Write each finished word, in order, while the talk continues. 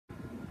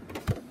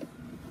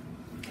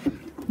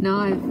Now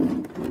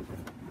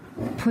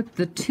I've put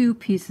the two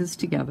pieces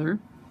together.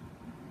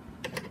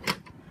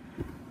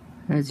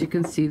 As you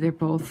can see, they're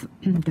both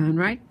done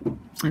right,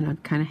 and I'm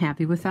kind of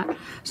happy with that.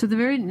 So the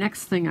very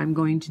next thing I'm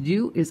going to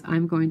do is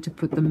I'm going to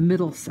put the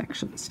middle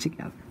sections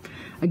together.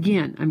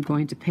 Again, I'm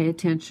going to pay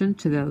attention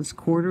to those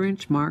 1/4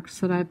 inch marks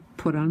that I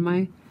put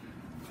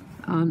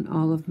on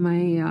all of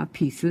my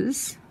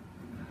pieces.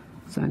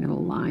 So I'm going to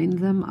line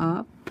them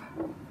up.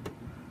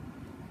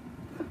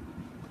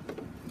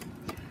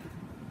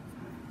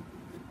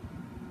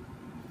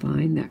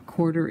 Find that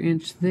 1/4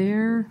 inch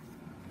there,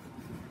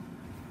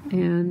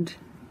 and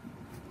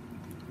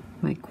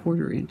my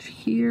 1/4 inch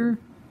here,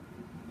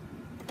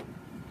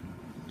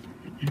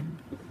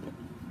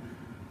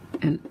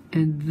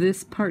 and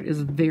this part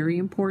is very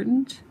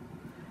important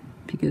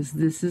because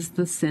this is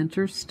the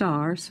center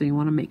star, so you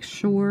want to make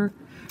sure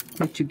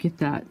that you get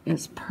that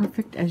as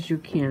perfect as you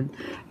can.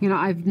 You know,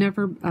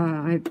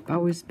 I've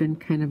always been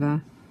kind of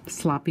a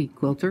sloppy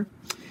quilter,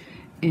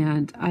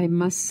 and I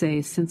must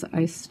say, since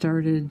I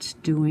started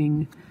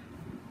doing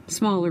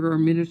smaller or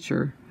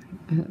miniature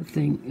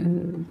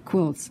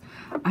quilts,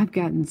 I've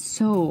gotten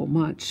so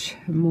much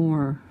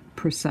more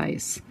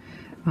precise,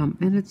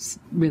 and it's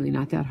really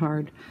not that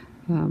hard.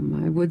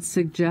 I would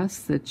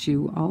suggest that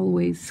you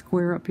always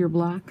square up your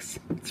blocks.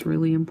 It's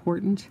really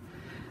important.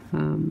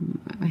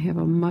 I have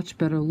a much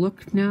better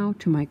look now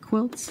to my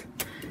quilts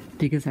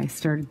because I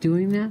started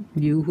doing that.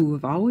 You who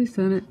have always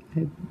done it,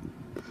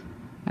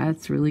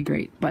 that's really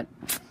great, but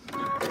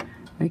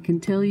I can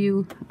tell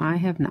you I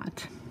have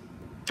not.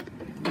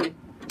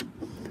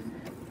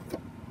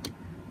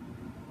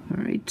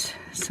 Alright,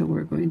 so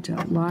we're going to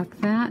lock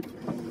that,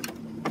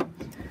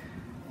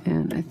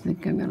 and I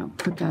think I'm going to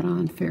put that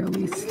on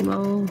fairly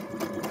slow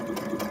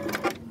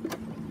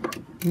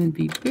and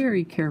be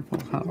very careful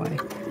how I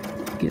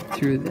get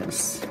through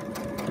this.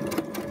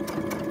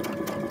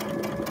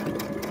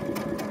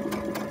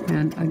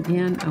 And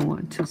again, I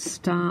want to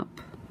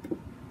stop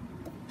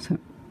so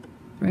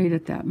right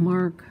at that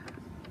mark.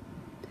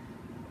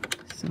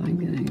 So I'm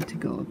going to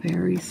go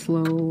very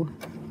slow,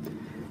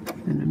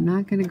 and I'm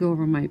not going to go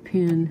over my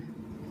pin,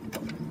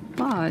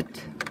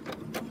 but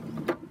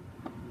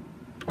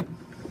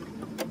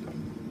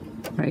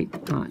right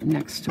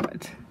next to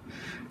it.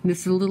 And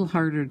this is a little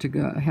harder to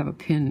have a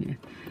pin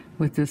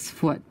with this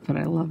foot, but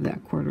I love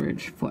that 1/4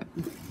 inch foot.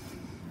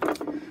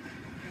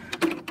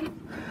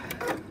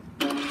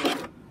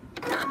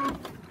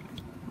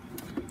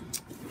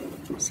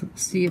 So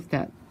see if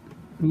the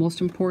most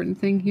important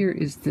thing here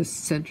is this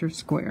center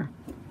square.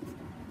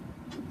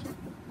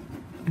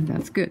 And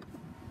that's good.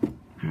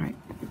 All right.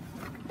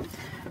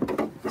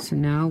 So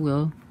now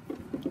we'll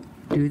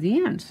do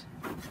the ends.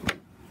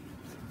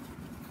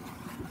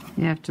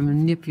 You have to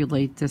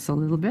manipulate this a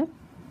little bit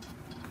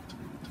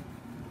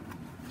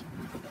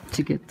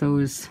to get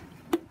those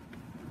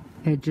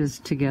edges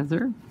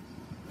together.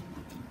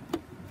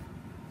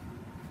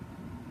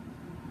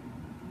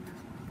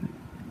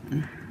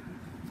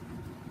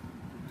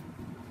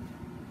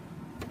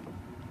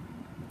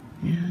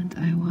 And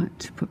I want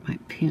to put my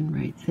pin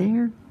right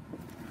there.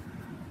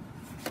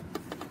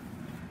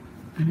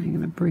 And I'm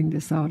going to bring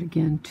this out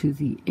again to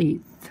the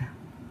 8th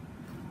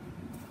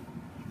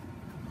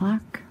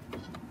block.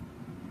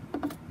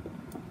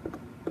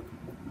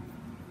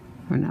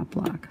 Or not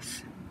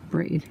blocks,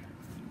 braid.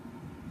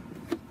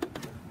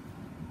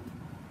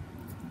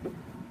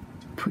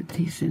 Put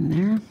these in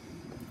there.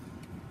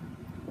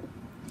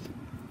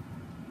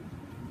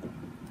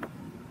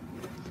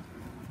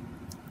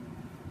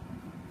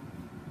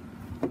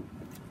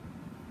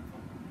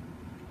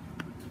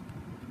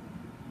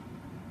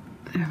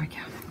 There we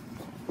go.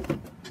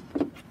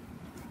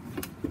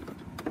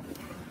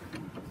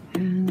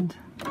 And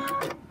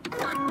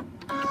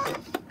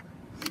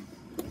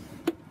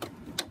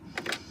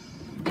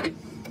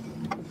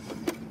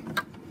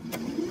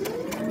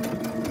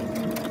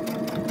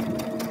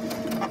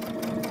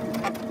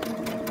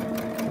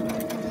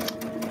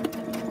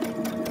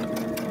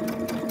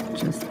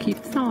just keep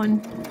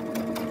sewing.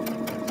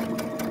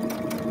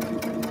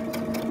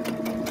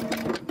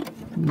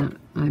 Now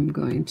I'm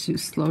going to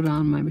slow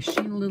down my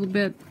machine a little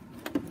bit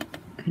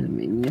and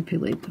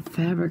manipulate the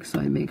fabric so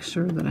I make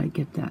sure that I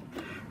get that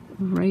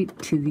right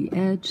to the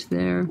edge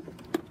there.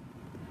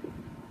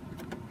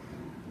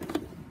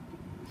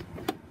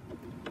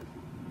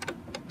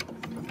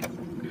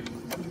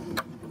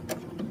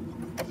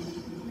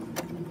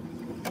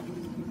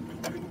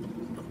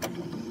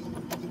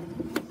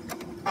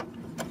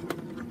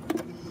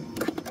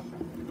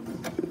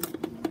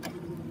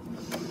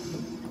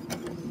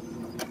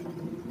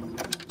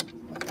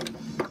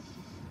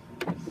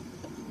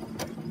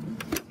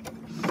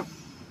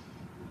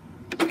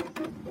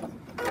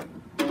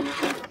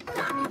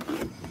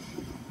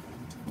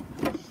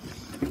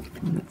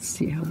 Let's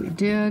see how we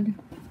did.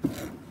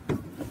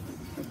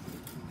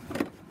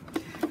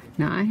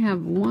 Now I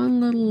have one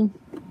little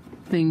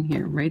thing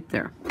here, right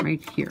there,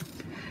 right here.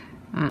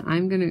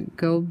 I'm going to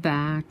go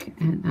back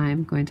and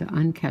I'm going to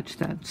uncatch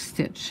that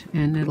stitch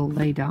and it'll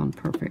lay down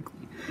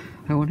perfectly.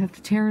 I won't have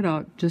to tear it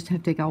out, just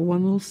have to take out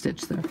one little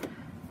stitch there,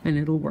 and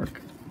it'll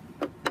work.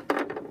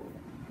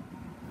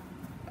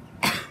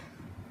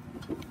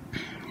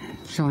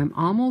 So I'm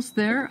almost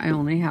there. I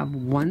only have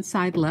one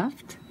side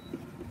left.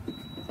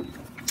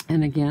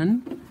 And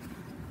again,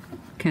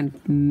 can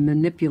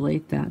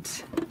manipulate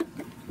that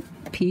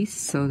piece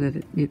so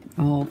that it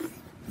all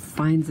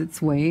finds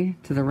its way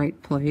to the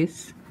right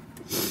place.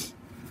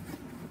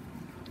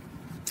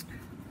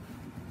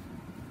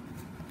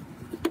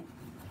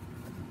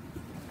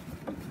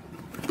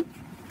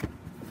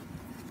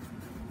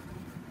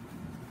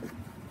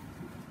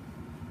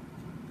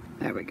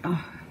 There we go.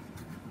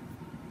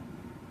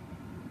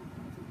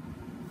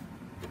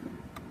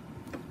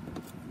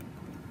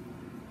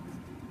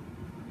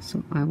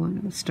 So I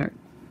want to start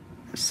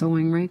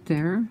sewing right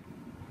there.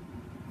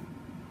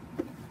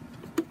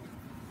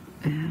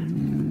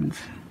 And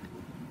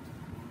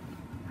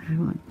I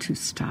want to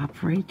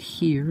stop right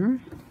here.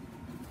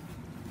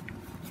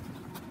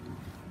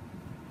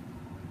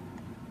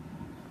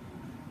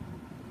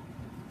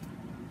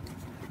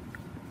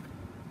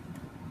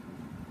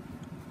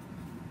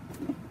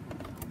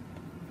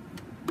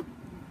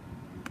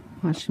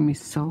 Watching me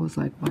sew is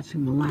like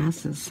watching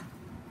molasses.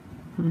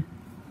 Huh.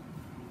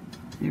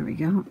 There we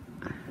go.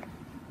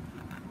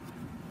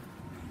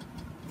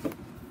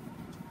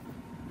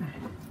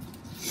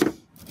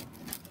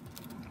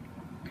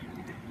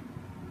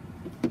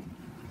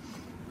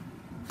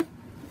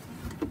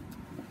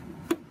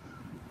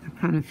 I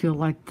kind of feel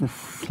like the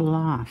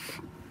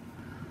sloth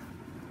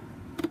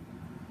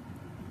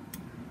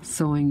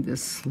sewing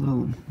this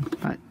slow,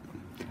 but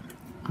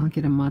I'll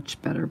get a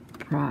much better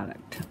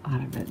product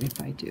out of it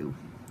if I do,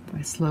 if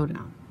I slow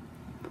down.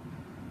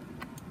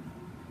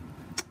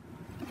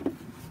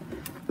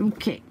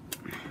 Okay.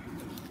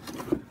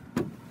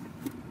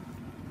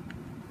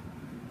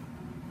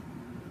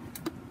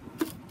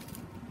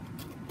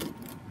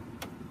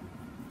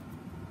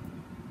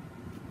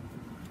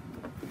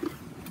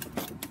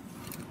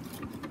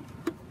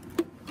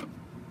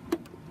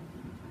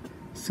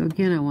 So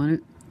again, I want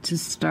it to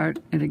start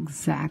at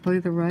exactly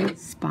the right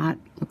spot.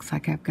 Looks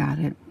like I've got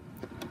it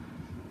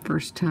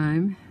first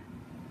time.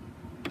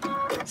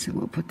 So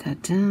we'll put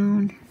that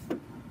down.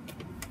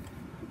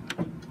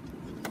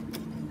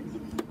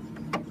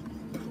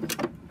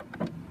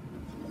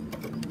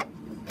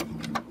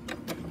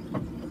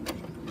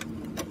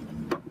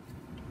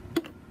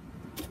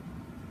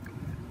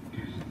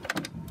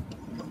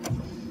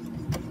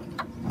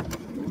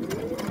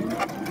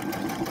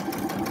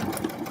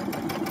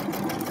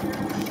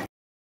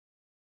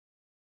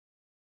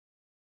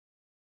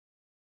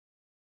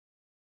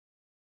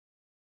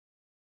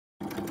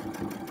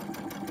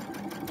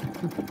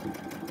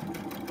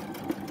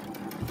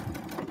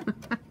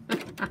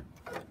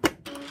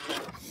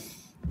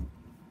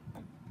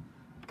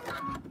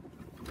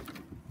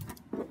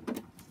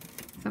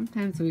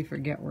 Sometimes we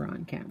forget we're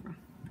on camera.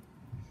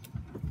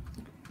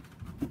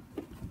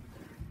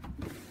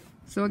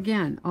 So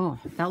again, oh,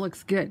 that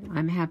looks good.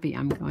 I'm happy.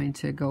 I'm going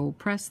to go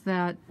press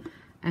that,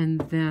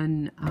 and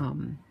then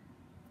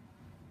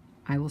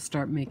I will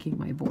start making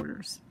my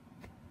borders.